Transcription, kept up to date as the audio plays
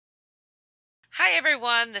Hi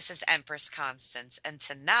everyone, this is Empress Constance, and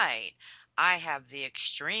tonight I have the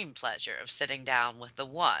extreme pleasure of sitting down with the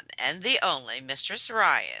one and the only Mistress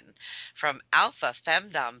Ryan from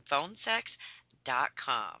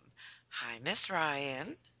AlphaFemdomPhoneSex.com. Hi, Miss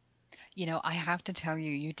Ryan. I have to tell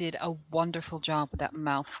you, you did a wonderful job with that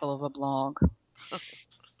mouthful of a blog.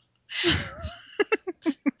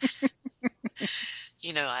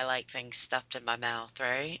 You know I like things stuffed in my mouth,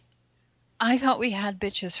 right? I thought we had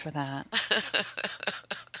bitches for that.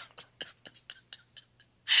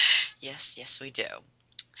 Yes, yes, we do.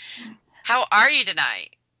 How are you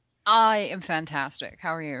tonight? I am fantastic.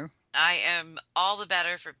 How are you? I am all the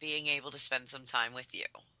better for being able to spend some time with you.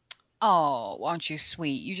 Oh, aren't you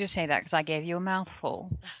sweet? You just say that because I gave you a mouthful.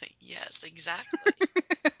 Yes, exactly.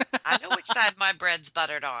 I know which side my bread's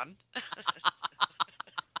buttered on.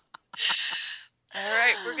 All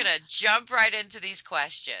right, we're going to jump right into these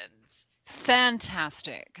questions.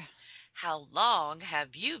 Fantastic. How long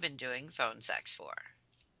have you been doing phone sex for?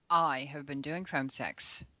 I have been doing phone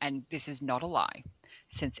sex, and this is not a lie,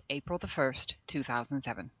 since April the 1st,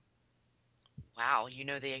 2007. Wow, you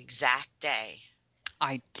know the exact day.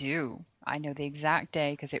 I do. I know the exact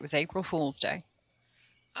day because it was April Fool's Day.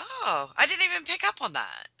 Oh, I didn't even pick up on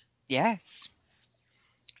that. Yes.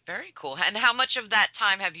 Very cool. And how much of that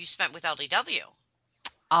time have you spent with LDW?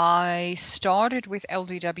 I started with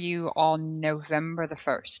LDW on November the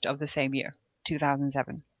 1st of the same year,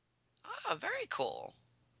 2007. Oh, very cool.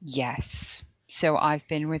 Yes. So I've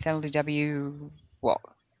been with LDW, what,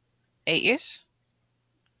 8 years?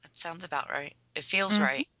 That sounds about right. It feels Hmm.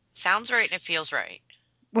 right. Sounds right and it feels right.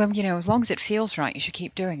 Well, as long as it feels right, you should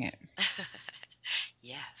keep doing it.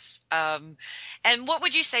 Yes. And what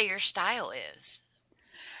would you say your style is?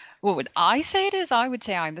 What would I say it is? I would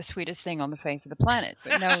say I'm the sweetest thing on the face of the planet,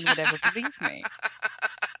 but no one would ever believe me.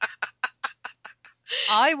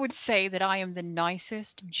 I would say that I am the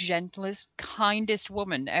nicest, gentlest, kindest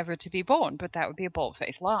woman ever to be born, but that would be a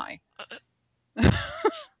bald-faced lie.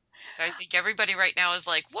 I think everybody right now is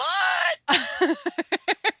like, what?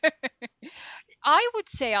 I would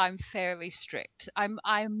say I'm fairly strict. I'm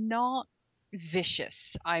not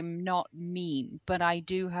vicious. I'm not mean, but I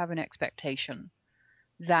do have an expectation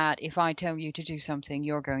that if I tell you to do something,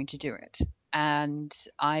 you're going to do it. And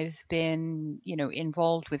I've been,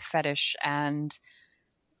 involved with fetish and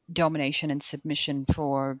domination and submission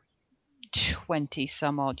for 20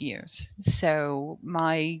 some odd years. So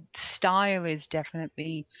my style is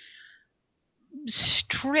definitely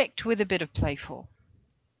strict with a bit of playful.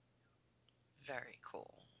 Very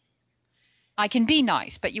cool. I can be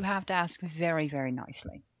nice, but you have to ask very, very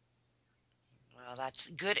nicely. Well, that's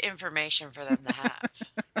good information for them to have.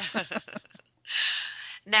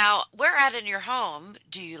 Now, where at in your home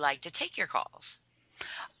do you like to take your calls?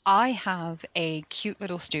 I have a cute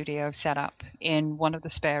little studio set up in one of the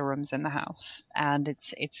spare rooms in the house, and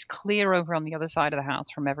it's clear over on the other side of the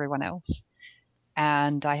house from everyone else.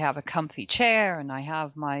 And I have a comfy chair, and I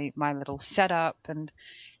have my little setup, and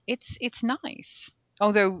it's nice.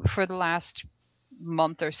 Although for the last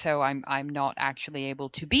month or so, I'm not actually able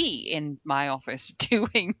to be in my office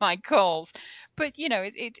doing my calls, but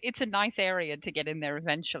it's a nice area to get in there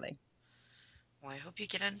eventually. Well, I hope you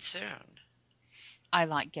get in soon. I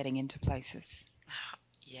like getting into places.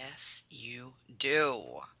 Yes, you do.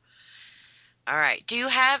 All right. Do you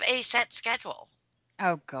have a set schedule?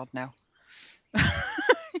 Oh God, no.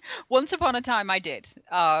 Once upon a time I did.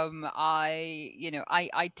 I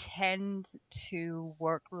tend to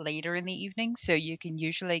work later in the evening, so you can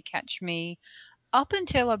usually catch me up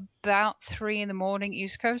until about 3 in the morning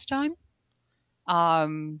East Coast time.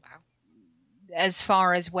 Um, Wow. as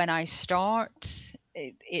far as when I start,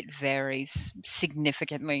 it varies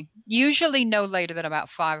significantly. Usually no later than about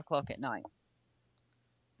 5 o'clock at night.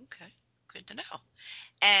 Okay. Good to know.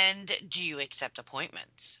 And do you accept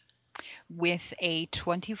appointments? With a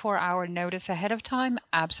 24-hour notice ahead of time,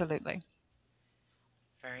 absolutely.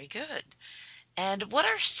 Very good. And what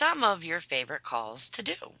are some of your favorite calls to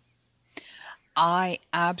do? I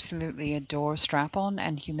absolutely adore strap on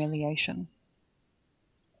and humiliation.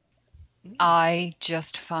 Mm, I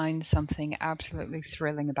just find something absolutely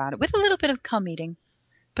thrilling about it, with a little bit of cum eating.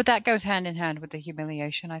 But that goes hand in hand with the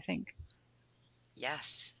humiliation, I think.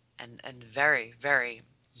 yes. And very, very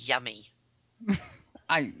yummy.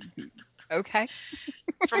 I okay.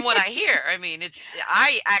 From what I hear, I mean,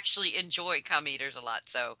 I actually enjoy cum eaters a lot,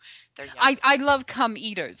 so they're yummy. I love cum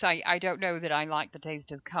eaters. I don't know that I like the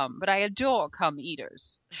taste of cum, but I adore cum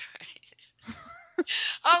eaters. Right.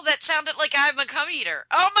 Oh, that sounded like I'm a cum eater.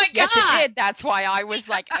 Oh my Yes, it God. did. That's why I was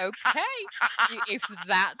like, okay, if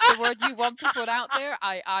that's the word you want to put out there,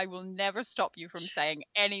 I will never stop you from saying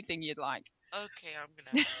anything you'd like. Okay, I'm gonna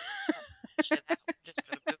have to cut shit out. I'm just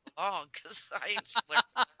gonna move along because I ain't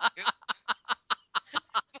slurping. You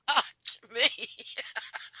fuck me.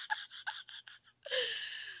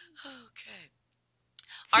 Okay.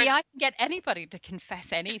 Are See, I can get anybody to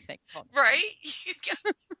confess anything, Constance. right? You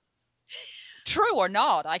got True or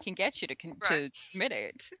not, I can get you right. to admit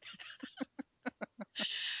it.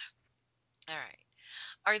 All right.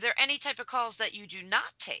 Are there any type of calls that you do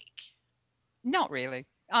not take? Not really.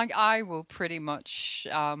 I will pretty much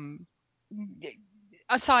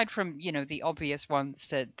aside from, the obvious ones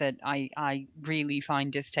that I really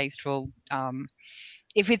find distasteful,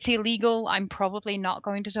 if it's illegal, I'm probably not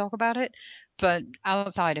going to talk about it. But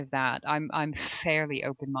outside of that, I'm fairly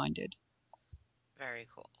open-minded. Very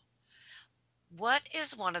cool. What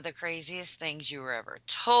is one of the craziest things you were ever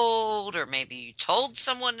told, or maybe you told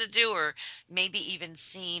someone to do, or maybe even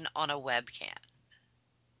seen on a webcam?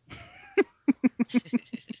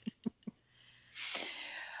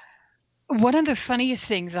 One of the funniest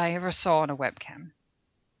things I ever saw on a webcam,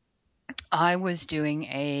 I was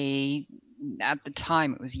doing at the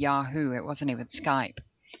time it was Yahoo, it wasn't even Skype.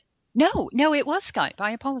 No, no, it was Skype.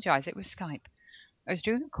 I apologize. It was Skype. I was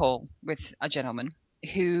doing a call with a gentleman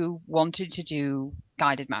who wanted to do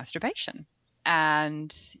guided masturbation. And,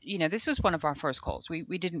 this was one of our first calls.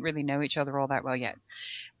 We didn't really know each other all that well yet.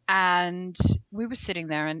 And we were sitting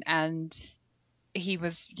there and he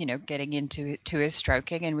was, getting into to his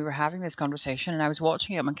stroking and we were having this conversation and I was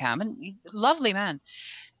watching him on cam and lovely man.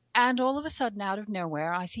 And all of a sudden, out of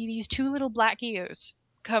nowhere, I see these two little black ears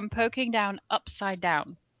come poking down upside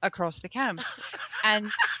down across the cam. And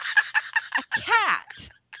a cat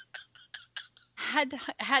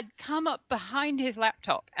had come up behind his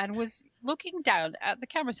laptop and was looking down at the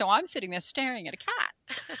camera. So I'm sitting there staring at a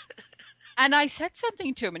cat. And I said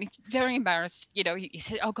something to him, and he's very embarrassed. He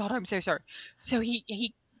said, "Oh God, I'm so sorry." So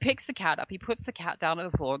he picks the cat up, he puts the cat down on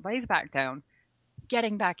the floor, lays back down,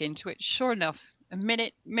 getting back into it. Sure enough, a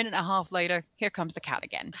minute and a half later, here comes the cat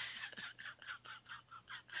again.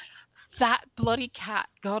 That bloody cat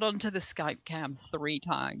got onto the Skype cam 3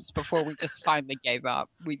 times before we just finally gave up.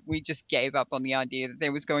 We just gave up on the idea that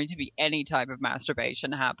there was going to be any type of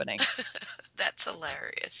masturbation happening. That's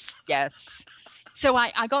hilarious. Yes. So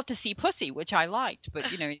I got to see pussy, which I liked, but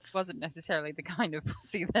it wasn't necessarily the kind of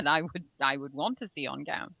pussy that I would want to see on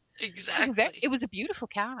cam. Exactly. It was a beautiful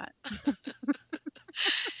cat.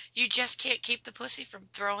 You just can't keep the pussy from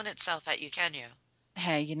throwing itself at you, can you?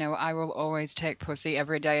 Hey, I will always take pussy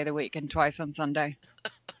every day of the week and twice on Sunday.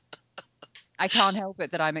 I can't help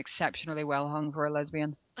it that I'm exceptionally well hung for a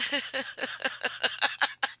lesbian.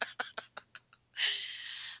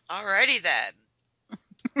 Alrighty then.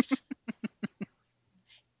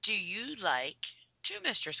 Do you like two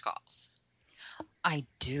mistress calls? I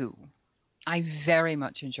do. I very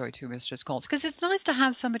much enjoy two mistress calls because it's nice to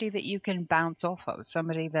have somebody that you can bounce off of,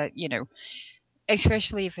 somebody that,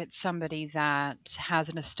 especially if it's somebody that has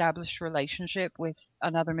an established relationship with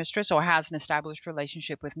another mistress or has an established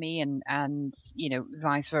relationship with me and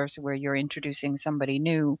vice versa, where you're introducing somebody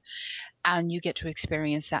new and you get to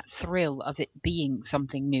experience that thrill of it being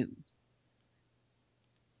something new.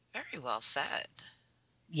 Very well said.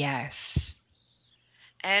 Yes.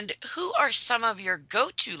 And who are some of your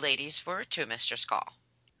go-to ladies for a two mistress call?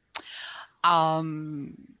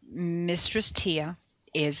 Um, Mistress Tia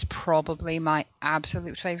is probably my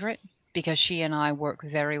absolute favorite because she and I work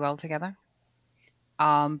very well together.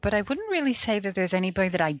 But I wouldn't really say that there's anybody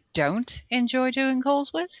that I don't enjoy doing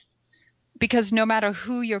calls with because no matter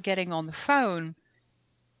who you're getting on the phone,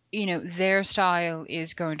 their style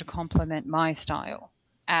is going to complement my style.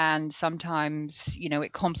 And sometimes,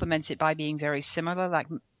 it complements it by being very similar, like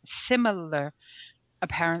similar.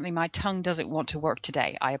 Apparently, my tongue doesn't want to work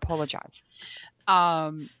today. I apologize.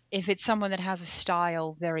 If it's someone that has a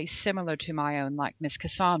style very similar to my own, like Miss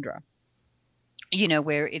Cassandra,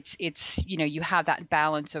 where it's you have that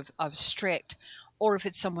balance of strict, or if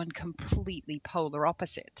it's someone completely polar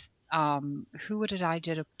opposite. Who did I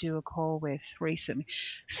do a call with recently?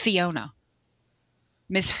 Fiona.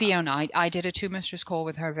 Miss Fiona, Oh, I did a two mistress call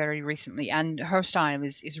with her very recently, and her style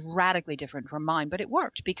is radically different from mine, but it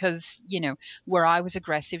worked because where I was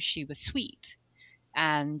aggressive, she was sweet,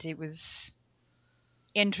 and it was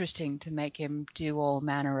interesting to make him do all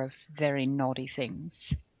manner of very naughty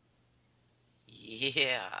things.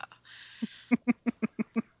 yeah.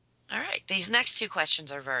 All right. These next two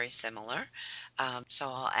questions are very similar, so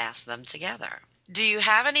I'll ask them together. Do you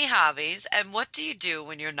have any hobbies, and what do you do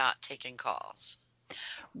when you're not taking calls?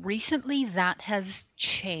 Recently, that has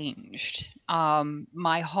changed.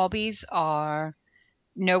 My hobbies are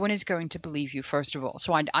No one is going to believe you, first of all.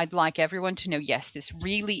 So I'd like everyone to know, yes, this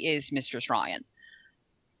really is Mistress Ryan.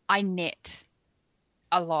 I knit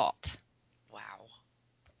a lot, Wow.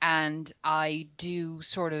 and I do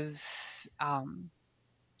sort of um,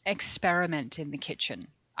 experiment in the kitchen.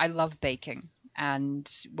 I love baking. And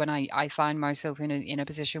when I find myself in a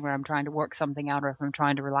position where I'm trying to work something out or if I'm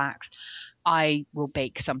trying to relax, I will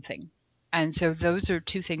bake something. And so those are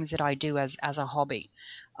two things that I do as a hobby.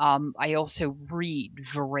 I also read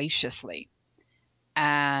voraciously.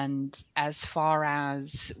 And as far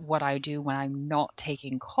as what I do when I'm not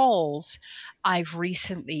taking calls, I've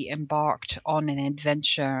recently embarked on an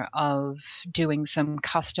adventure of doing some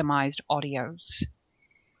customized audios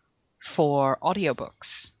for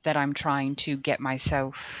audiobooks that I'm trying to get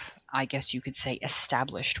myself, I guess you could say,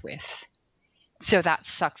 established with. So that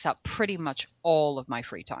sucks up pretty much all of my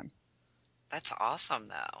free time. That's awesome,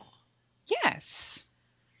 though. Yes.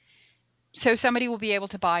 So somebody will be able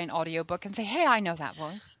to buy an audiobook and say, "Hey, I know that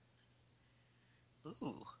voice." Ooh,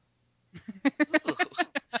 ooh.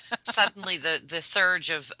 Suddenly, the surge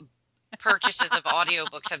of purchases of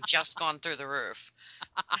audiobooks have just gone through the roof.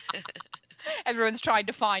 Everyone's trying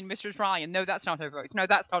to find Mistress Ryan. No, that's not her voice. No,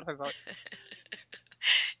 that's not her voice.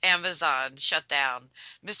 Amazon shut down.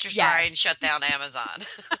 Mistress Ryan shut Yes. down Amazon.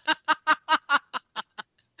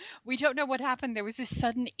 We don't know what happened. There was this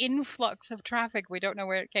sudden influx of traffic. We don't know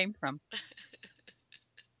where it came from.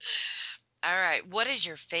 All right. What is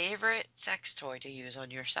your favorite sex toy to use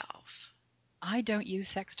on yourself? I don't use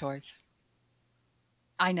sex toys.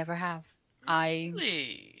 I never have. I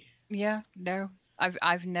Really? Yeah, no.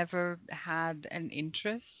 I've never had an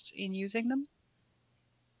interest in using them.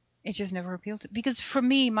 It just never appealed to because for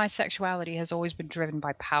me my sexuality has always been driven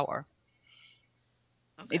by power.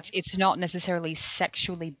 Okay. It's not necessarily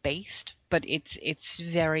sexually based, but it's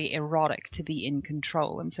very erotic to be in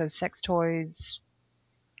control. And so sex toys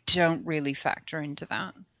don't really factor into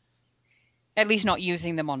that. At least not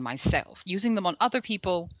using them on myself. Using them on other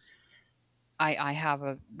people, I have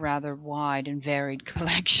a rather wide and varied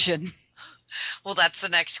collection. Well, that's the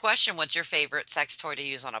next question. What's your favorite sex toy to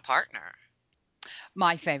use on a partner?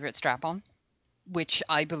 My favorite strap on, which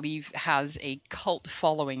I believe has a cult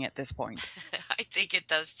following at this point. I think it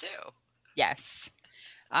does too. Yes.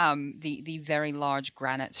 The very large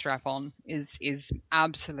granite strap on is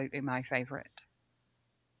absolutely my favorite.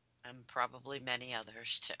 And probably many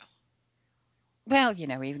others too. Well,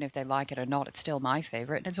 even if they like it or not, it's still my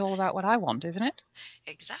favorite, and it's all about what I want, isn't it?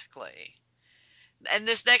 Exactly. And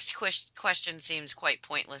this next question seems quite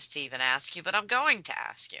pointless to even ask you, but I'm going to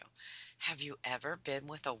ask you. Have you ever been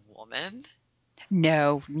with a woman?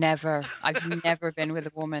 No, never. I've never been with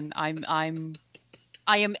a woman. I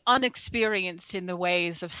am unexperienced in the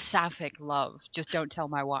ways of sapphic love. Just don't tell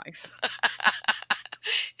my wife.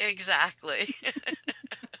 Exactly.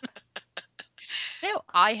 No,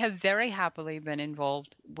 I have very happily been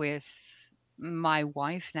involved with my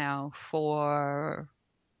wife now for,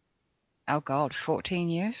 oh God, 14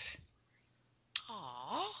 years.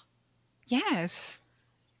 Aw. Yes.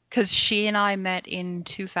 Because she and I met in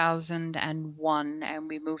 2001 and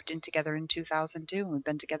we moved in together in 2002 and we've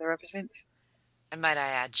been together ever since. And might I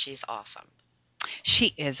add, she's awesome.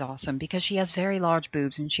 She is awesome because she has very large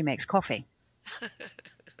boobs and she makes coffee.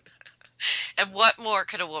 And what more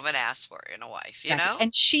could a woman ask for in a wife, you Exactly. know?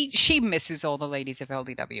 And she misses all the ladies of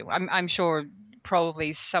LDW. I'm sure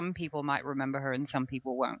probably some people might remember her and some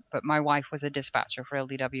people won't. But my wife was a dispatcher for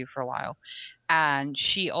LDW for a while, and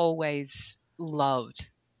she always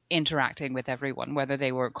loved interacting with everyone, whether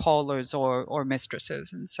they were callers or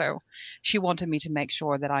mistresses. And so she wanted me to make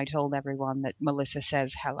sure that I told everyone that Melissa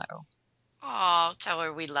says hello. Oh, tell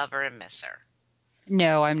her we love her and miss her.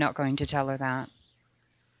 No, I'm not going to tell her that.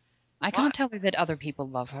 I What? can't tell her that other people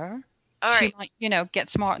love her. All She right. might, get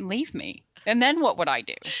smart and leave me. And then what would I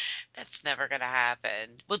do? That's never going to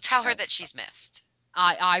happen. We'll tell her No. that she's missed.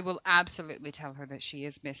 I will absolutely tell her that she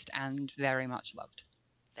is missed and very much loved.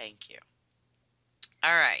 Thank you.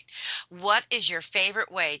 All right. What is your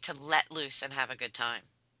favorite way to let loose and have a good time?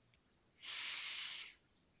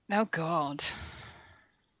 Oh God.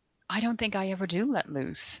 I don't think I ever do let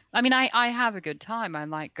loose. I mean, I have a good time. I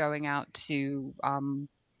like going out to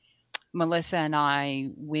Melissa and I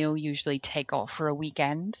will usually take off for a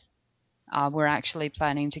weekend. We're actually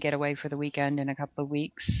planning to get away for the weekend in a couple of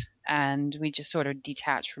weeks, and we just sort of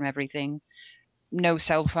detach from everything. No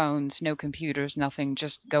cell phones, no computers, nothing.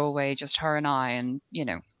 Just go away, just her and I, and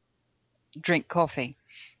drink coffee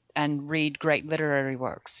and read great literary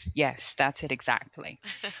works. Yes, that's it exactly.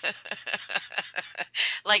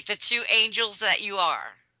 Like the two angels that you are.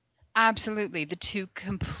 Absolutely. The two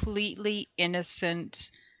completely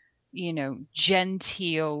innocent,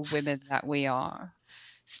 genteel women that we are.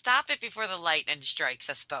 Stop it before the lightning strikes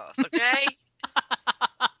us both, okay?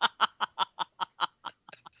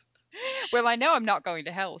 Well, I know I'm not going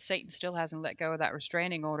to hell. Satan still hasn't let go of that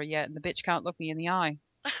restraining order yet, and the bitch can't look me in the eye.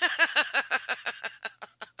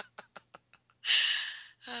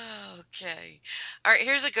 Okay. All right,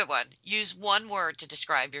 here's a good one. Use one word to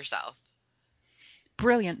describe yourself.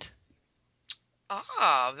 Brilliant.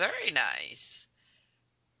 Ah, very nice.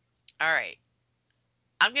 All right.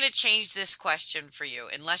 I'm going to change this question for you,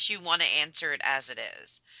 unless you want to answer it as it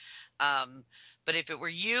is. Um, but if it were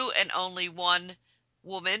you and only one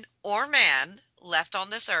woman or man left on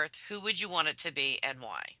this earth, who would you want it to be and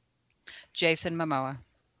why? Jason Momoa.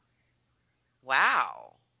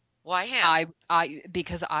 Wow. Why him?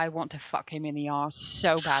 Because I want to fuck him in the arse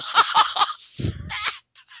so badly. Oh, snap.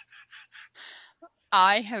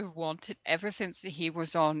 I have wanted ever since he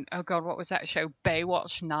was on, oh God, what was that show?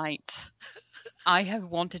 Baywatch Nights. I have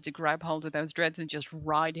wanted to grab hold of those dreads and just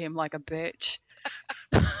ride him like a bitch.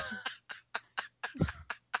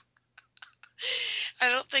 I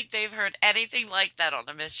don't think they've heard anything like that on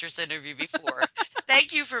a Mistress interview before.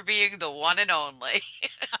 Thank you for being the one and only.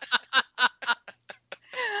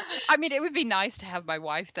 I mean, it would be nice to have my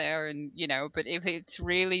wife there, and but if it's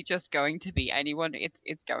really just going to be anyone,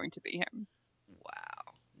 it's going to be him.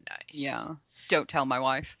 Wow. Nice. Yeah. Don't tell my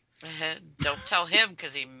wife. Don't tell him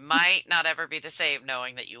because he might not ever be the same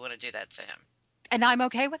knowing that you want to do that to him. And I'm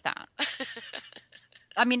okay with that.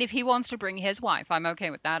 I mean, if he wants to bring his wife, I'm okay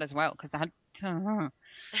with that as well. Because I,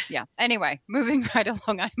 yeah. Anyway, moving right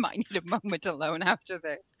along, I might need a moment alone after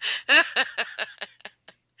this.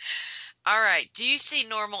 All right. Do you see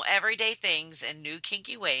normal everyday things in new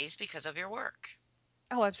kinky ways because of your work?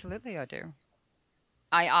 Oh, absolutely, I do.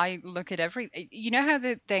 I look at you know how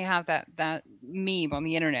they have that meme on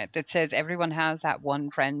the internet that says everyone has that one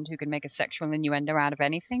friend who can make a sexual innuendo out of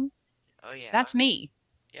anything. Oh, yeah. That's me.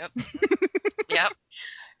 Yep. Yep.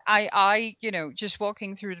 Just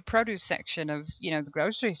walking through the produce section of, the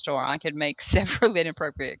grocery store, I could make several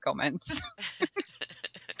inappropriate comments.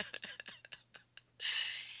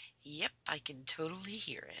 Yep. I can totally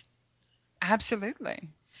hear it. Absolutely.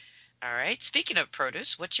 All right. Speaking of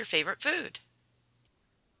produce, what's your favorite food?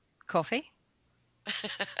 Coffee.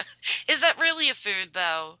 Is that really a food,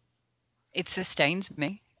 though? It sustains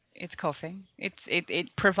me. It's coffee.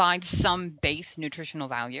 It provides some base nutritional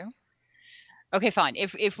value. Okay, fine.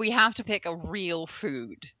 If we have to pick a real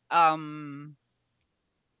food,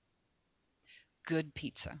 good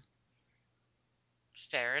pizza,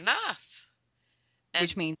 Fair enough.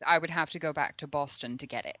 which And means I would have to go back to Boston to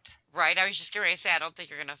get it. right, I was just going to say, I don't think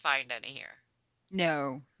you're going to find any here.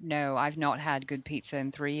 No, no, I've not had good pizza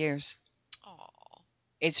in 3 years. Oh,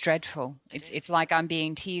 It's dreadful. it It's is. like I'm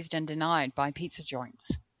being teased and denied by pizza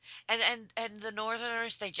joints. And the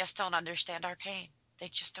Northerners, they just don't understand our pain. They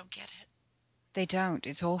just don't get They don't.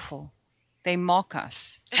 It's awful. They mock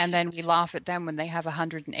us, it. and then we laugh at them when they have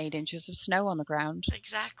 108 inches of snow on the ground.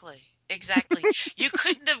 Exactly. Exactly. You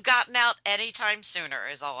couldn't have gotten out any time sooner,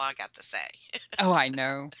 is all I got to say. Oh, I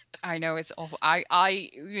know. I know it's awful.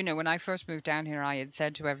 When I first moved down here, I had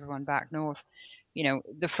said to everyone back north,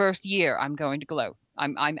 the first year I'm going to gloat.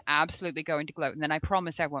 I'm absolutely going to gloat, and then I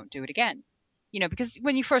promise I won't do it again. Because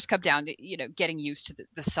when you first come down, getting used to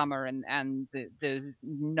the summer and the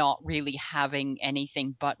not really having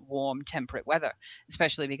anything but warm, temperate weather,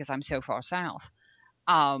 especially because I'm so far south.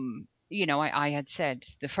 I had said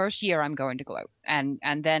the first year I'm going to gloat, and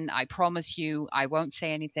then I promise you I won't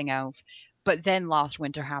say anything else. But then last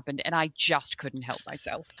winter happened, and I just couldn't help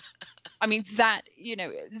myself. I mean,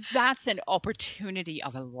 that's an opportunity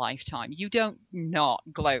of a lifetime. You don't not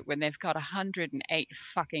gloat when they've got 108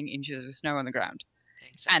 fucking inches of snow on the ground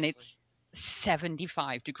and Exactly. it's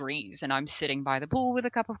 75 degrees and I'm sitting by the pool with a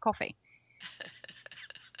cup of coffee.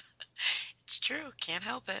 It's true. Can't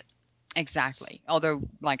help it. Exactly. Although,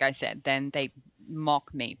 like I said, then they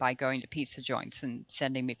mock me by going to pizza joints and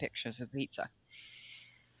sending me pictures of pizza.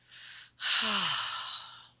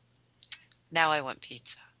 Now I want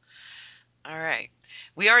pizza. All right.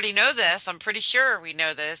 We already know this. I'm pretty sure we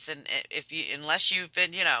know this. And if you, unless you've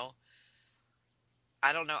been,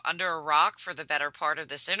 I don't know, under a rock for the better part of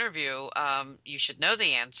this interview, you should know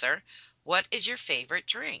the answer. What is your favorite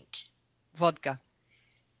drink? Vodka.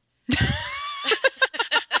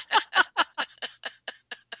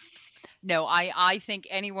 No, I think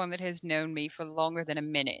anyone that has known me for longer than a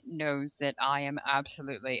minute knows that I am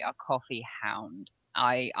absolutely a coffee hound.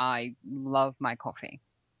 I love my coffee,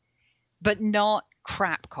 but not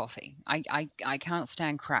crap coffee. I can't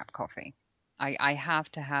stand crap coffee. I have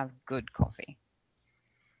to have good coffee.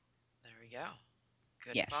 There we go.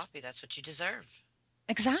 Good Yes, coffee. That's what you deserve.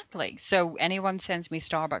 exactly. So anyone sends me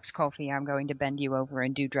Starbucks coffee, I'm going to bend you over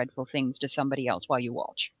and do dreadful things to somebody else while you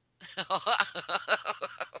watch.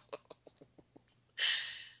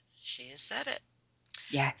 She has said it.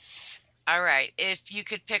 Yes. All right. If you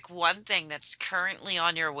could pick one thing that's currently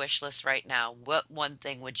on your wish list right now, what one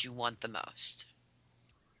thing would you want the most?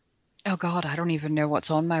 Oh God, I don't even know what's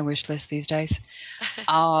on my wish list these days.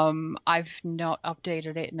 I've not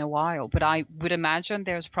updated it in a while, but I would imagine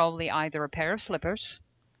there's probably either a pair of slippers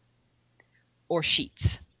or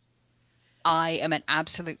sheets. I am an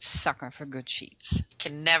absolute sucker for good sheets.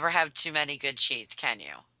 Can never have too many good sheets, can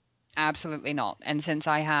you? Absolutely not. And since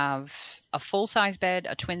I have a full size bed,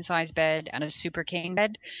 a twin size bed, and a super king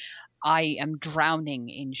bed, I am drowning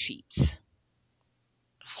in sheets.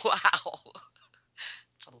 Wow.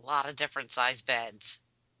 It's a lot of different size beds.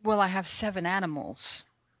 Well, I have 7 animals.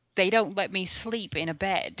 They don't let me sleep in a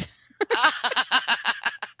bed.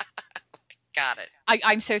 Got it.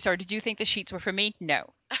 I'm so sorry. Did you think the sheets were for me?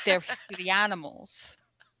 No. They're for the animals.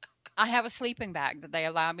 I have a sleeping bag that they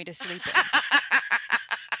allow me to sleep in.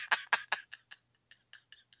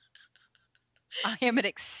 I am an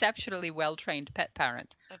exceptionally well trained pet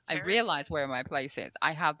parent. I Apparently. realize where my place is.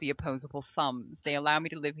 I have the opposable thumbs. They allow me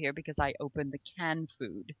to live here because I open the canned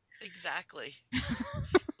food. Exactly.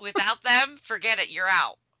 Without them, forget it. You're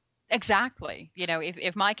out. Exactly.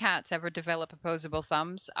 If my cats ever develop opposable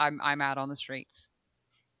thumbs, I'm out on the streets.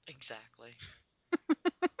 Exactly.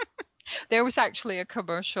 There was actually a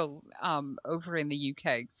commercial over in the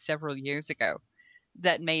UK several years ago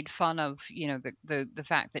that made fun of, the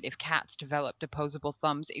fact that if cats developed opposable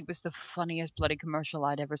thumbs, it was the funniest bloody commercial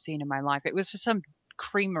I'd ever seen in my life. It was for some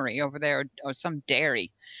creamery over there or some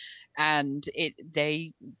dairy, and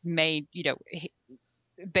they made,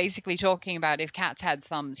 basically talking about if cats had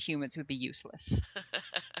thumbs, humans would be useless.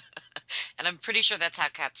 And I'm pretty sure that's how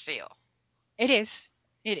cats feel. It is.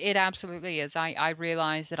 It absolutely is. I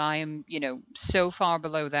realize that I am, so far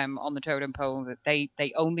below them on the totem pole that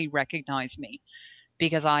they only recognize me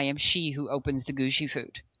because I am she who opens the Gucci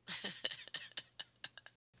food.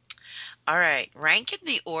 All right. Rank in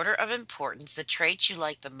the order of importance the traits you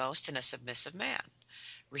like the most in a submissive man: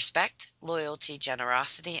 respect, loyalty,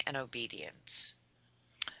 generosity, and obedience.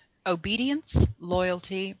 Obedience,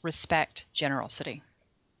 loyalty, respect, generosity.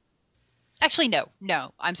 Actually, no,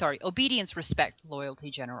 no, I'm sorry. Obedience, respect, loyalty,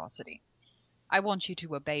 generosity. I want you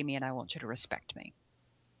to obey me and I want you to respect me.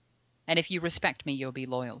 And if you respect me, you'll be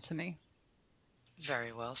loyal to me.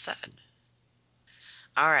 Very well said.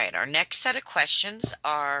 All right. Our next set of questions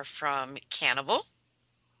are from Cannibal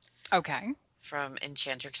Okay. from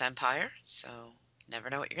Enchantrix Empire. So, you never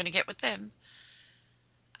know what you're going to get with them.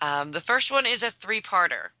 The first one is a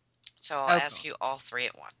three-parter. So, I'll Oh, ask God. you all three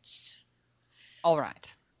at once. All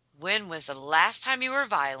right. When was the last time you were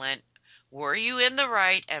violent? Were you in the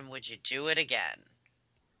right? And would you do it again?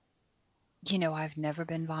 I've never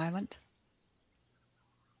been violent.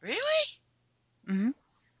 Really? Hmm.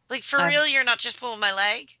 Like, for I've real? You're not just pulling my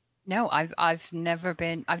leg? No, I've never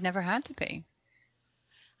had to be.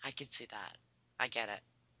 I can see that. I get it.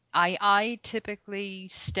 I typically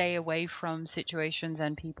stay away from situations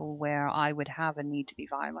and people where I would have a need to be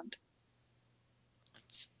violent.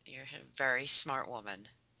 You're a very smart woman.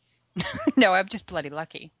 No, I'm just bloody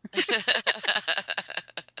lucky.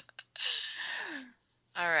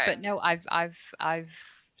 All right. But no,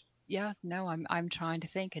 yeah, no, I'm trying to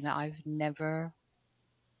think, and I have never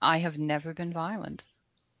been violent.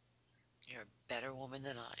 You're a better woman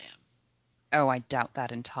than I am. Oh, I doubt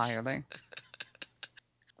that entirely.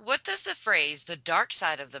 What does the phrase "the dark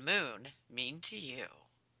side of the moon" mean to you?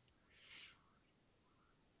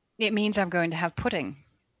 It means I'm going to have pudding.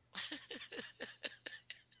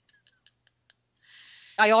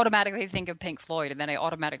 I automatically think of Pink Floyd, and then I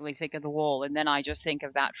automatically think of The Wall, and then I just think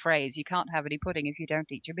of that phrase: "You can't have any pudding if you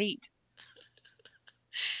don't eat your meat."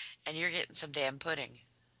 And you're getting some damn pudding.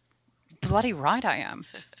 Bloody right I am.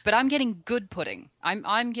 But I'm getting good pudding.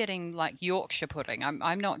 I'm getting like Yorkshire pudding.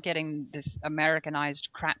 I'm not getting this Americanized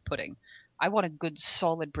crap pudding. I want a good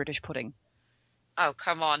solid British pudding. Oh,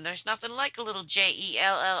 come on. There's nothing like a little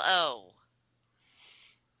Jello.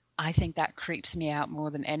 I think that creeps me out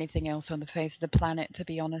more than anything else on the face of the planet, to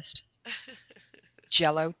be honest.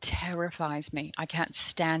 Jello terrifies me. I can't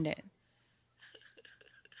stand it.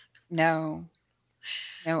 No.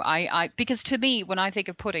 No, because to me, when I think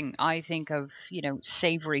of pudding, I think of,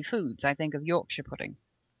 savory foods. I think of Yorkshire pudding.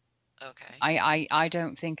 Okay. I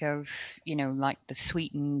don't think of, like the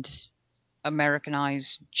sweetened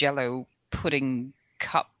Americanized Jello pudding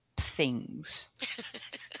cup things.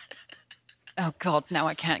 Oh God, now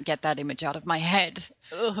I can't get that image out of my head.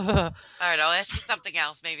 Ugh. All right, I'll ask you something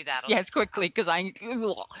else. Maybe that'll Yes, take you quickly, out. because I. Ugh.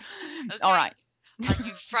 All Okay. right. Are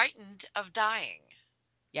you frightened of dying?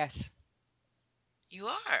 Yes, You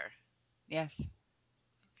are. yes.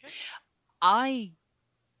 Okay. I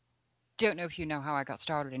don't know if you know how I got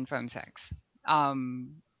started in phone sex.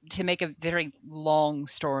 Um, to make a very long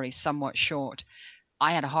story somewhat short,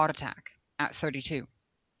 I had a heart attack at 32,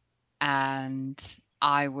 and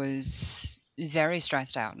I was very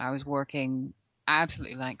stressed out, and I was working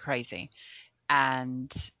absolutely like crazy,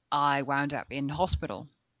 and I wound up in hospital,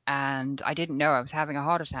 and I didn't know I was having a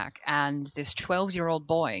heart attack, and this 12-year-old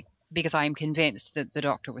boy, because I am convinced that the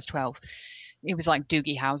doctor was 12, he was like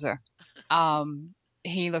Doogie Howser. Um,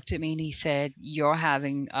 he looked at me and he said, "You're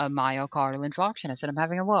having a myocardial infarction." I said, "I'm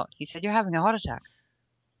having a what?" He said, "You're having a heart attack."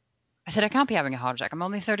 I said, "I can't be having a heart attack. I'm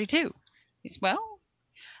only 32." He said, "Well,"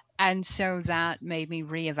 and so that made me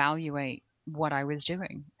reevaluate what I was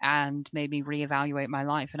doing and made me reevaluate my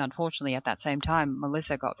life. And unfortunately, at that same time,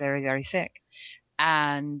 Melissa got very, very sick.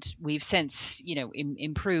 And we've since,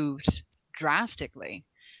 improved drastically.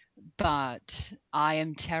 But I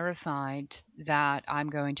am terrified that I'm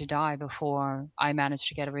going to die before I manage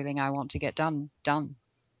to get everything I want to get done.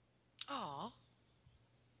 Oh,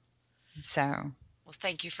 So, well,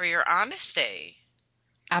 thank you for your honesty.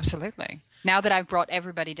 absolutely. Now that I've brought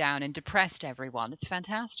everybody down and depressed everyone, it's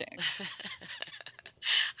fantastic.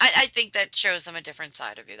 I think that shows them a different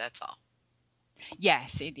side of you. That's all.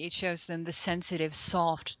 Yes, it shows them the sensitive,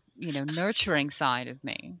 soft, nurturing side of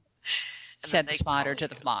me, And then said the they spider call to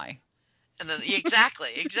the you. fly. And then, exactly,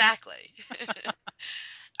 exactly.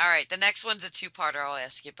 All right, the next one's a two-parter. I'll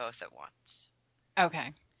ask you both at once.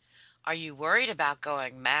 Okay. Are you worried about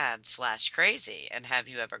going mad slash crazy? And have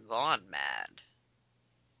you ever gone mad?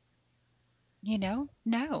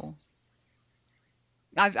 No.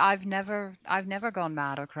 I've never gone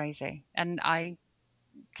mad or crazy, and I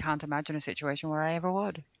can't imagine a situation where I ever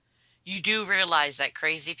would. You do realize that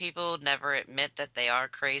crazy people never admit that they are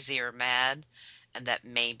crazy or mad, and that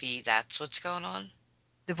maybe that's what's going on?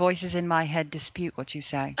 The voices in my head dispute what you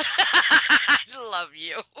say. I love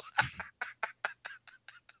you.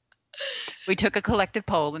 We took a collective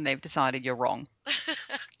poll and they've decided you're wrong.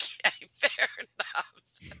 Okay, fair enough.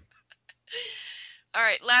 All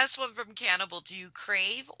right, last one from Cannibal. Do you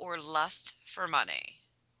crave or lust for money?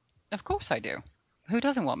 Of course I do. Who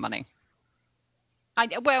doesn't want money?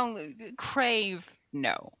 Well, crave,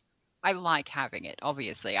 no. I like having it,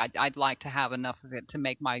 obviously. I'd like to have enough of it to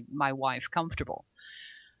make my wife comfortable.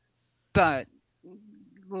 But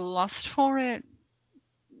lust for it?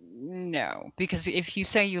 No. Because if you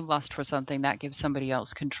say you lust for something, that gives somebody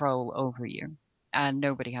else control over you. And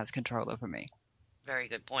nobody has control over me. Very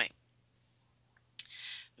good point.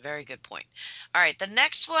 Very good point. All right, the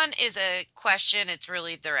next one is a question. It's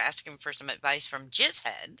really, they're asking for some advice from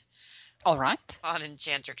Jizzhead All right. on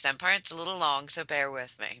Enchantrix Empire. It's a little long, so bear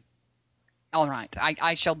with me. All right.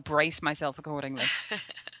 I shall brace myself accordingly.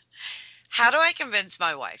 How do I convince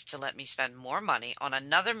my wife to let me spend more money on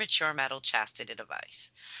another mature metal chastity device?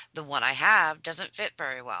 The one I have doesn't fit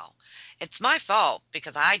very well. It's my fault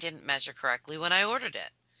because I didn't measure correctly when I ordered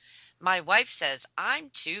it. My wife says I'm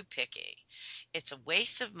too picky. It's a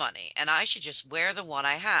waste of money and I should just wear the one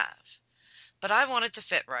I have. But I want it to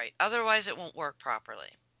fit right, otherwise it won't work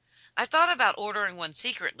properly. I thought about ordering one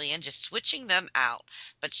secretly and just switching them out,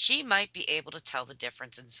 but she might be able to tell the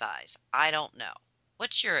difference in size. I don't know.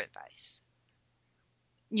 What's your advice?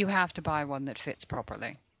 You have to buy one that fits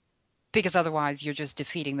properly, because otherwise you're just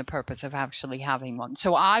defeating the purpose of actually having one.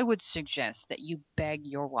 So I would suggest that you beg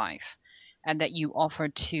your wife and that you offer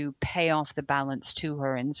to pay off the balance to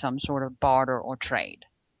her in some sort of barter or trade.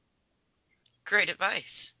 Great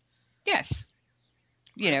advice. Yes.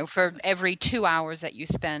 Really good For advice. every 2 hours that you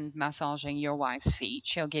spend massaging your wife's feet,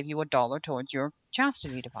 she'll give you $1 towards your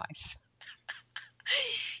chastity device.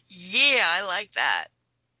 Yeah, I like that.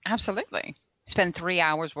 Absolutely. Spend 3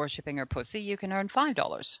 hours worshiping her pussy, you can earn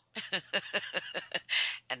 $5.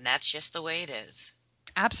 And that's just the way it is.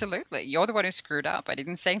 Absolutely. You're the one who screwed up. I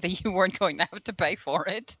didn't say that you weren't going to have to pay for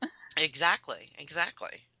it. Exactly,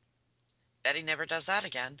 exactly. Betty never does that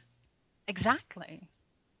again. Exactly.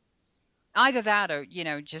 Either that or,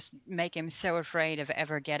 just make him so afraid of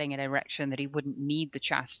ever getting an erection that he wouldn't need the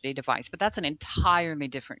chastity device. But that's an entirely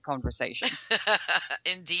different conversation.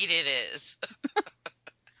 Indeed, it is.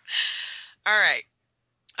 All right.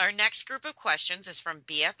 Our next group of questions is from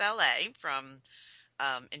BFLA from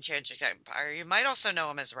Enchanted Empire. You might also know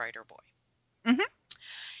him as Writer Boy. Hmm.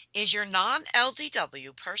 Is your non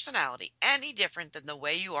LDW personality any different than the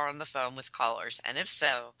way you are on the phone with callers? And if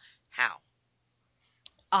so, how?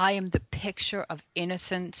 I am the picture of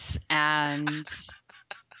innocence and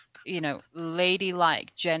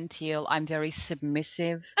ladylike, genteel. I'm very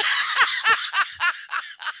submissive.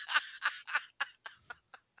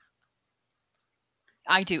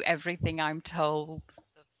 I do everything I'm told.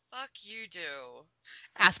 The fuck you do.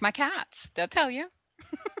 Ask my cats, they'll tell you.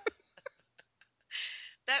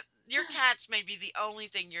 That your cats may be the only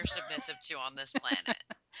thing you're submissive to on this planet.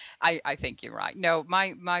 I think you're right. No,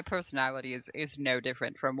 my personality is no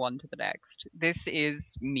different from one to the next. This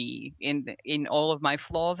is me in all of my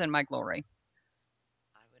flaws and my glory.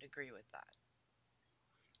 I would agree with that.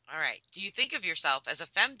 All right. Do you think of yourself as a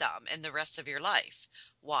femdom in the rest of your life?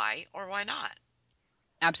 Why or why not?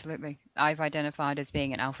 Absolutely. I've identified as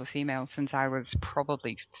being an alpha female since I was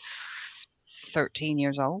probably 13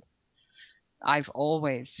 years old. I've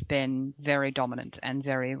always been very dominant and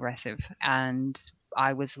very aggressive, and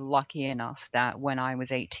I was lucky enough that when I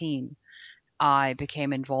was 18, I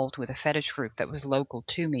became involved with a fetish group that was local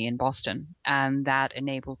to me in Boston, and that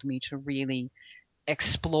enabled me to really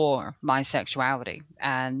explore my sexuality.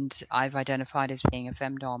 And I've identified as being a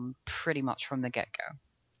femdom pretty much from the get go.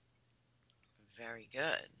 Very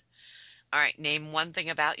good. All right. Name one thing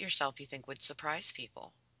about yourself you think would surprise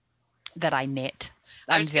people. That I knit.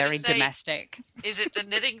 I I'm was going to very say, domestic. is it the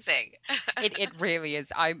knitting thing? It really is.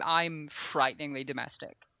 I'm frighteningly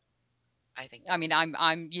domestic. I think I that mean, is.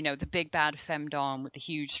 I'm the big bad femdom with the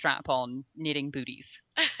huge strap on knitting booties.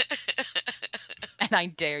 And I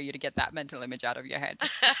dare you to get that mental image out of your head.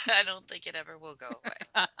 I don't think it ever will go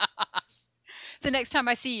away. The next time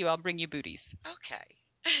I see you, I'll bring you booties. Okay.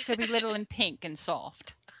 They'll be little and pink and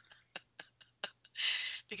soft.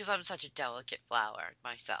 Because I'm such a delicate flower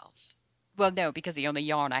myself. Well, no, because the only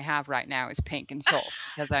yarn I have right now is pink and soft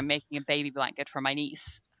because I'm making a baby blanket for my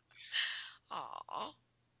niece. Aw.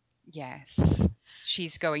 Yes.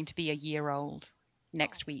 She's going to be a year old Oh,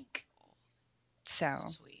 next week. so So,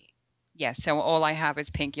 sweet. yeah, so all I have is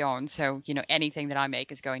pink yarn. So, anything that I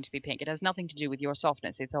make is going to be pink. It has nothing to do with your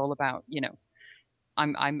softness. It's all about,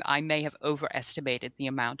 I may have overestimated the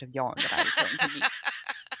amount of yarn that I was going to need.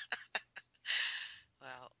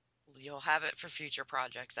 Well, you'll have it for future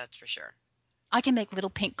projects, that's for sure. I can make little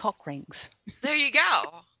pink cock rings. There you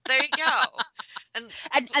go. There you go. And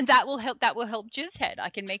And that will help Jizzhead. I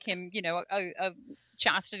can make him, a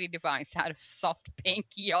chastity device out of soft pink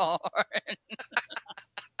yarn.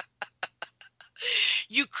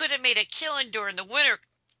 you could have made a killing during the winter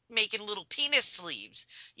making little penis sleeves,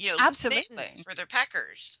 mittens Absolutely. for their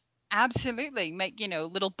peckers. Absolutely. Make,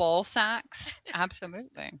 little ball sacks.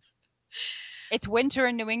 Absolutely. It's winter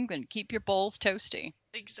in New England. Keep your balls toasty.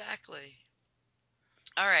 Exactly.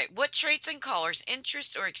 All right. What traits and colors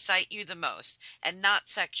interest or excite you the most and not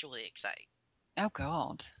sexually excite? Oh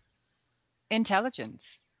God.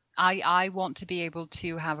 Intelligence. I want to be able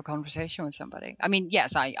to have a conversation with somebody. I mean,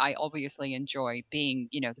 yes, I obviously enjoy being,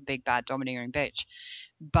 the big bad domineering bitch,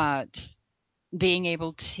 but being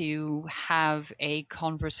able to have a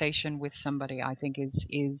conversation with somebody I think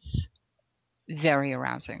is very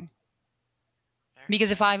arousing. Very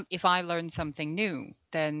Because if good. I learn something new,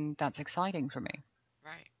 then that's exciting for me.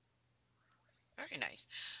 Right. Very nice.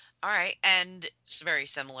 All right. And it's very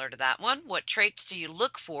similar to that one. What traits do you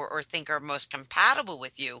look for or think are most compatible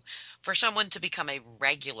with you for someone to become a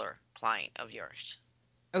regular client of yours?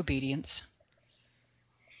 Obedience.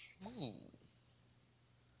 Ooh,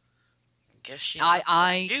 guess you I not told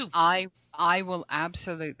I you. I I will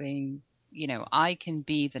absolutely, I can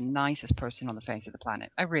be the nicest person on the face of the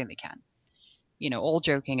planet. I really can. All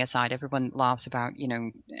joking aside, everyone laughs about,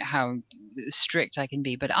 how strict I can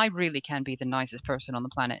be, but I really can be the nicest person on the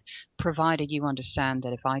planet, provided you understand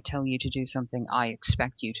that if I tell you to do something, I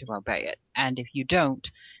expect you to obey it. And if you don't,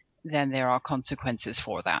 then there are consequences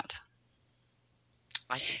for that.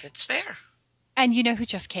 I think that's fair. And you know who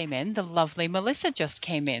just came in? The lovely Melissa just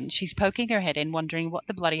came in. She's poking her head in, wondering what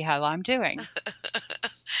the bloody hell I'm doing.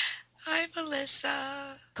 Hi,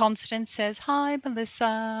 Melissa. Constance says, "Hi,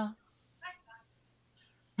 Melissa."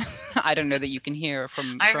 I don't know that you can hear I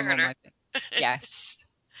from heard on her. my thing. Yes.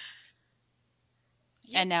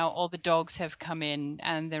 Yay. And now all the dogs have come in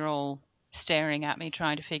and they're all staring at me,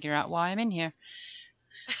 trying to figure out why I'm in here.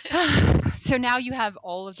 So now you have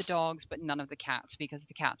all of the dogs, but none of the cats because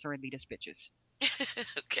the cats are elitist bitches.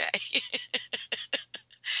 Okay.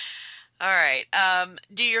 All right.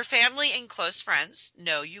 Do your family and close friends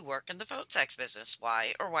know you work in the phone sex business?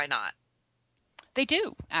 Why or why not? They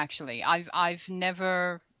do, actually. I've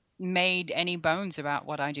never made any bones about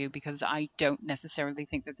what I do because I don't necessarily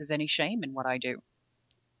think that there's any shame in what I do.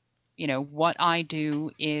 What I do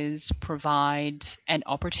is provide an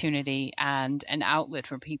opportunity and an outlet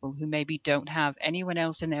for people who maybe don't have anyone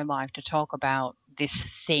else in their life to talk about this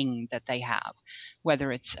thing that they have,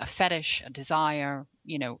 whether it's a fetish, a desire,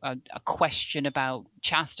 a question about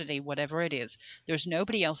chastity, whatever it is. There's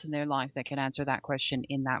nobody else in their life that can answer that question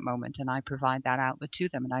in that moment, and I provide that outlet to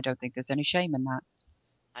them, and I don't think there's any shame in that.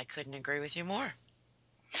 I couldn't agree with you more.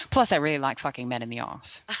 Plus, I really like fucking men in the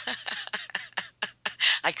arse.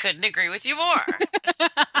 I couldn't agree with you more.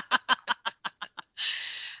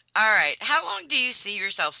 All right. How long do you see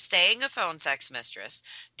yourself staying a phone sex mistress?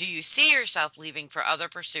 Do you see yourself leaving for other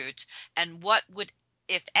pursuits? And what would,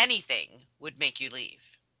 if anything, would make you leave?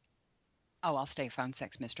 Oh, I'll stay phone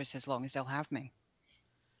sex mistress as long as they'll have me.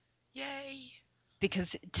 Yay.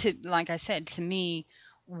 Because like I said, to me,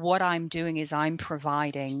 what I'm doing is I'm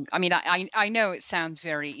providing. I mean, I know it sounds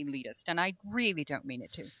very elitist, and I really don't mean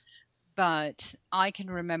it to. But I can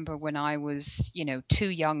remember when I was, too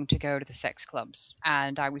young to go to the sex clubs,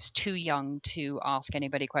 and I was too young to ask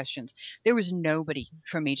anybody questions. There was nobody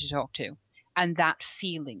for me to talk to, and that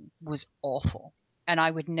feeling was awful. And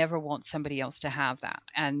I would never want somebody else to have that.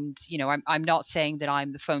 And, I'm not saying that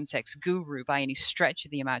I'm the phone sex guru by any stretch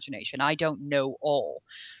of the imagination. I don't know all,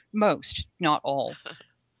 most, not all.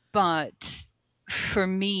 But for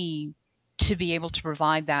me, to be able to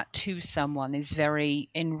provide that to someone is very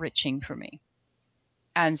enriching for me.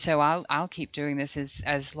 And so I'll keep doing this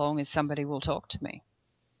as long as somebody will talk to me.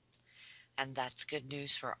 And that's good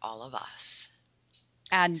news for all of us.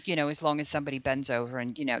 And, as long as somebody bends over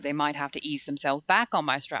and, they might have to ease themselves back on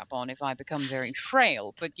my strap on if I become very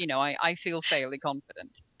frail. But, I feel fairly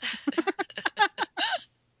confident.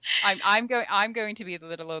 I'm going to be the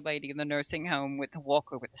little old lady in the nursing home with the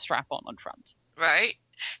walker with the strap on front. Right?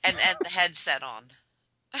 And the headset on.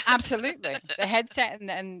 Absolutely. The headset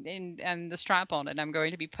and the strap on, and I'm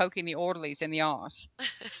going to be poking the orderlies in the arse.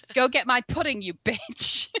 Go get my pudding, you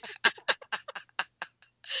bitch.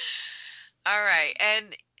 All right.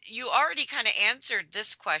 And you already kind of answered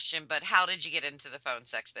this question, but how did you get into the phone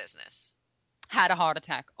sex business? Had a heart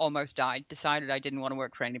attack, almost died, decided I didn't want to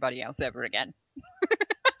work for anybody else ever again.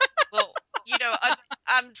 Well,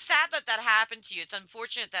 I'm sad that that happened to you. It's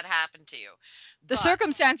unfortunate that happened to you. The But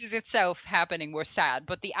circumstances itself happening were sad,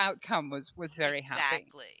 but the outcome was very happy.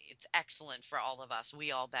 exactly. It's excellent for all of us.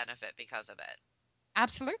 We all benefit because of it.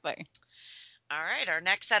 Absolutely. All right. Our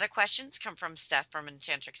next set of questions come from Steph from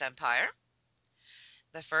Enchantrix Empire.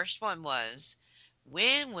 The first one was,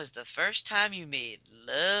 when was the first time you made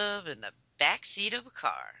love in the back seat of a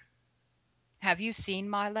car? Have you seen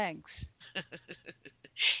my legs?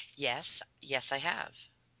 Yes, yes, I have.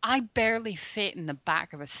 I barely fit in the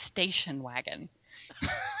back of a station wagon.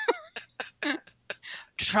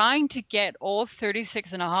 Trying to get all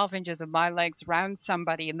 36 and a half inches of my legs around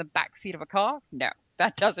somebody in the back seat of a car? No,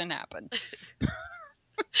 that doesn't happen.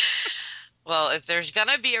 Well, if there's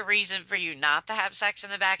gonna be a reason for you not to have sex in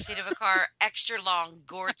the back seat of a car, extra long,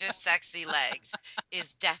 gorgeous, sexy legs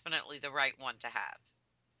is definitely the right one to have.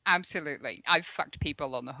 Absolutely. I've fucked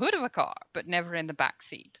people on the hood of a car, but never in the back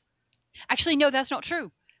seat. Actually, no, that's not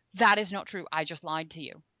true. That is not true. I just lied to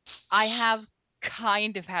you. I have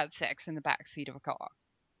kind of had sex in the back seat of a car.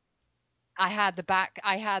 I had the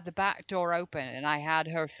back door open and I had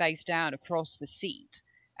her face down across the seat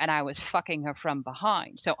and I was fucking her from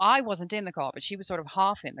behind. So I wasn't in the car, but she was sort of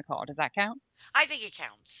half in the car. Does that count? I think it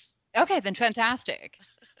counts. I Okay, think then it counts. fantastic.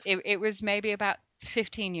 It was maybe about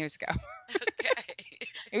 15 years ago. Okay.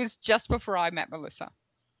 It was just before I met Melissa.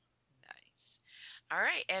 Nice. All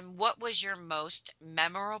right. And what was your most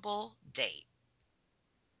memorable date?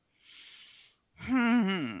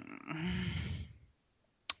 Hmm.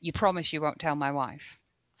 You promise you won't tell my wife.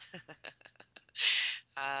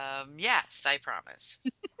 Yes, I promise.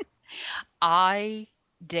 I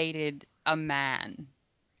dated a man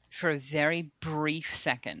for a very brief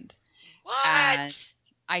second, and What?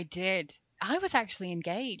 I did. I was actually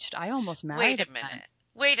engaged. I almost Wait married a a man. minute.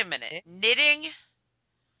 Wait a minute. Knitting?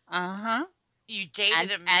 Uh-huh. You dated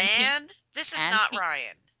And a and he man? This is and not he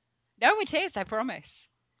Ryan. No, it is, I promise.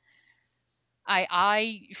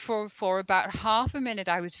 For about half a minute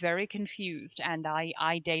I was very confused and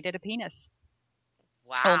I dated a penis.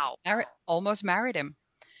 Wow. Almost married him.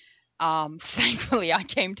 Thankfully I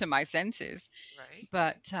came to my senses. Right?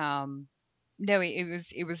 But no,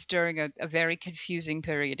 it was during a very confusing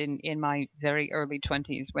period in my very early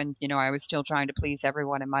 20s when, I was still trying to please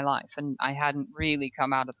everyone in my life and I hadn't really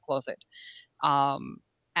come out of the closet. Um,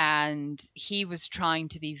 and he was trying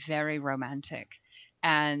to be very romantic.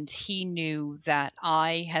 And he knew that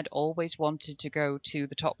I had always wanted to go to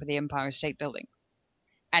the top of the Empire State Building,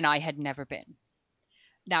 and I had never been.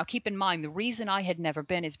 Now, keep in mind, the reason I had never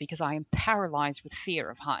been is because I am paralyzed with fear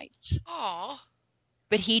of heights. Oh,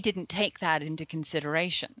 But he didn't take that into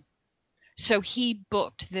consideration. So he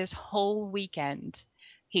booked this whole weekend.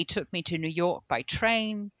 He took me to New York by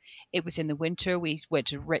train. It was in the winter. We went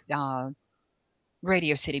to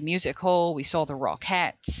Radio City Music Hall. We saw the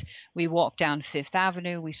Rockettes. We walked down Fifth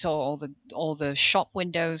Avenue. We saw all the shop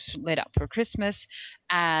windows lit up for Christmas,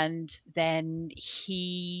 and then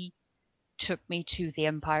he took me to the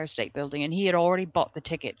Empire State Building, and he had already bought the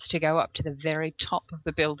tickets to go up to the very top of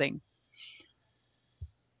the building.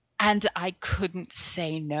 And I couldn't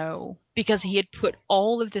say no because he had put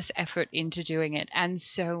all of this effort into doing it. And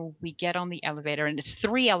so we get on the elevator, and it's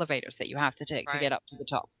 3 elevators that you have to take to Right. get up to the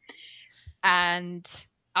top. And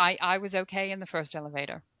I was okay in the first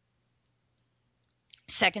elevator.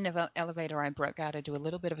 Second elevator, I broke out into a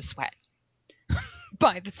little bit of a sweat.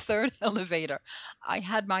 By the third elevator, I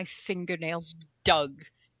had my fingernails dug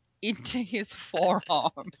into his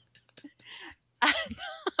forearm.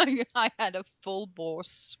 And I had a full bore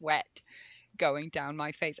sweat going down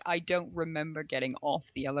my face. I don't remember getting off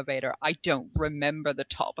the elevator. I don't remember the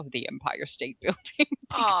top of the Empire State Building because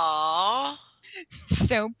Aw.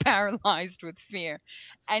 so paralyzed with fear.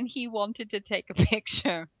 And he wanted to take a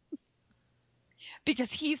picture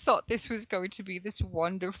because he thought this was going to be this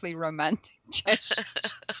wonderfully romantic gesture.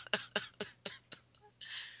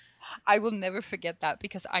 I will never forget that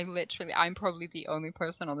because I'm probably the only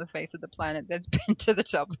person on the face of the planet that's been to the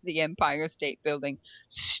top of the Empire State Building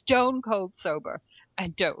stone cold sober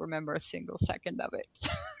and don't remember a single second of it.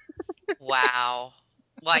 Wow.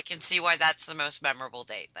 Well, I can see why that's the most memorable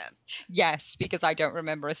date then. Yes, because I don't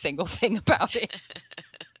remember a single thing about it.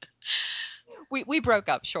 We broke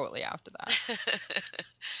up shortly after that.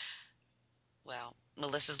 Well,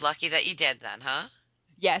 Melissa's lucky that you did then, huh?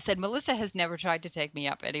 Yes, and Melissa has never tried to take me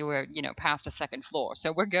up anywhere, past a second floor,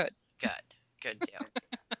 so we're good. Good. Good deal.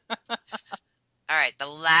 All right, the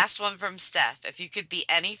last one from Steph. If you could be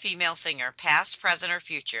any female singer, past, present, or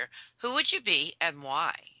future, who would you be and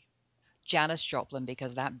why? Janis Joplin,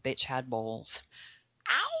 because that bitch had balls.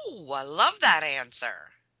 Ow! I love that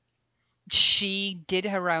answer. She did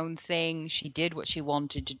her own thing. She did what she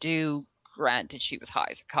wanted to do. Granted, she was high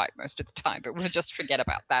as a kite most of the time, but we'll just forget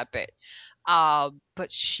about that bit. But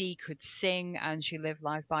she could sing and she lived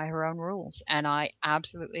life by her own rules. And I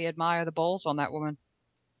absolutely admire the balls on that woman.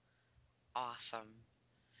 Awesome.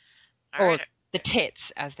 All Or right. the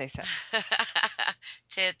tits, as they say.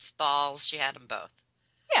 Tits, balls, she had them both.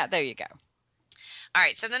 Yeah, there you go. All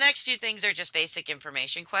right, so the next few things are just basic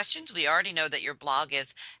information questions. We already know that your blog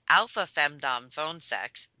is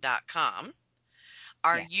alphafemdomephonesex.com.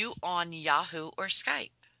 Are you Yes. on Yahoo or Skype?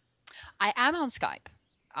 I am on Skype.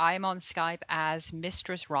 I am on Skype as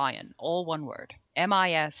Mistress Ryan, all one word.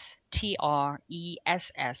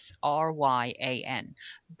 Mistressryan.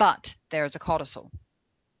 But there's a codicil.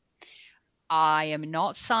 I am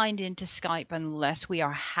not signed into Skype unless we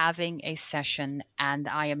are having a session, and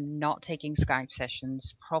I am not taking Skype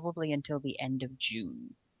sessions probably until the end of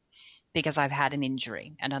June because I've had an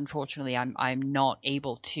injury, and unfortunately, I'm not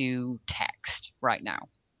able to text right now.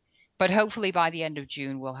 But hopefully, by the end of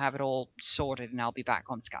June, we'll have it all sorted, and I'll be back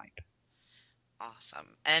on Skype.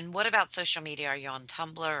 Awesome. And what about social media? Are you on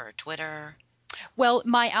Tumblr or Twitter? Well,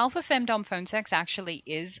 my Alpha Femdom Phone Sex actually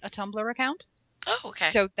is a Tumblr account. Oh, okay.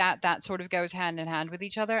 So that sort of goes hand in hand with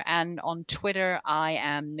each other. And on Twitter, I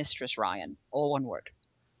am Mistress Ryan, all one word.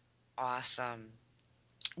 Awesome.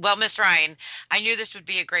 Well, Miss Ryan, I knew this would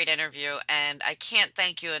be a great interview, and I can't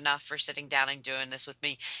thank you enough for sitting down and doing this with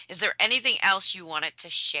me. Is there anything else you wanted to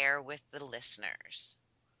share with the listeners?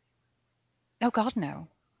 Oh God, no.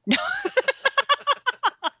 No.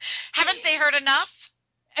 Haven't they heard enough?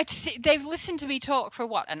 They've listened to me talk for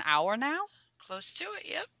what, an hour now? Close to it,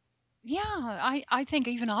 yep. Yeah, I think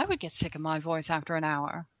even I would get sick of my voice after an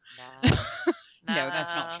hour. No, No,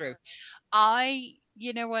 that's not no. true.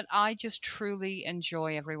 You know what? I just truly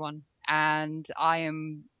enjoy everyone. And I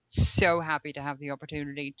am so happy to have the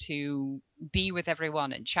opportunity to be with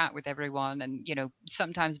everyone and chat with everyone and,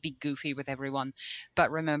 sometimes be goofy with everyone.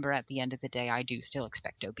 But remember, at the end of the day, I do still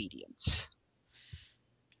expect obedience.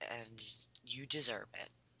 And you deserve it.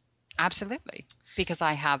 Absolutely. Because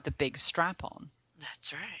I have the big strap on.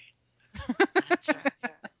 That's right. That's right.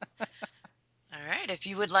 All right. If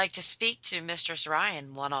you would like to speak to Mistress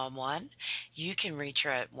Ryan one-on-one, you can reach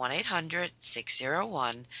her at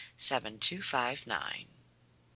 1-800-601-7259.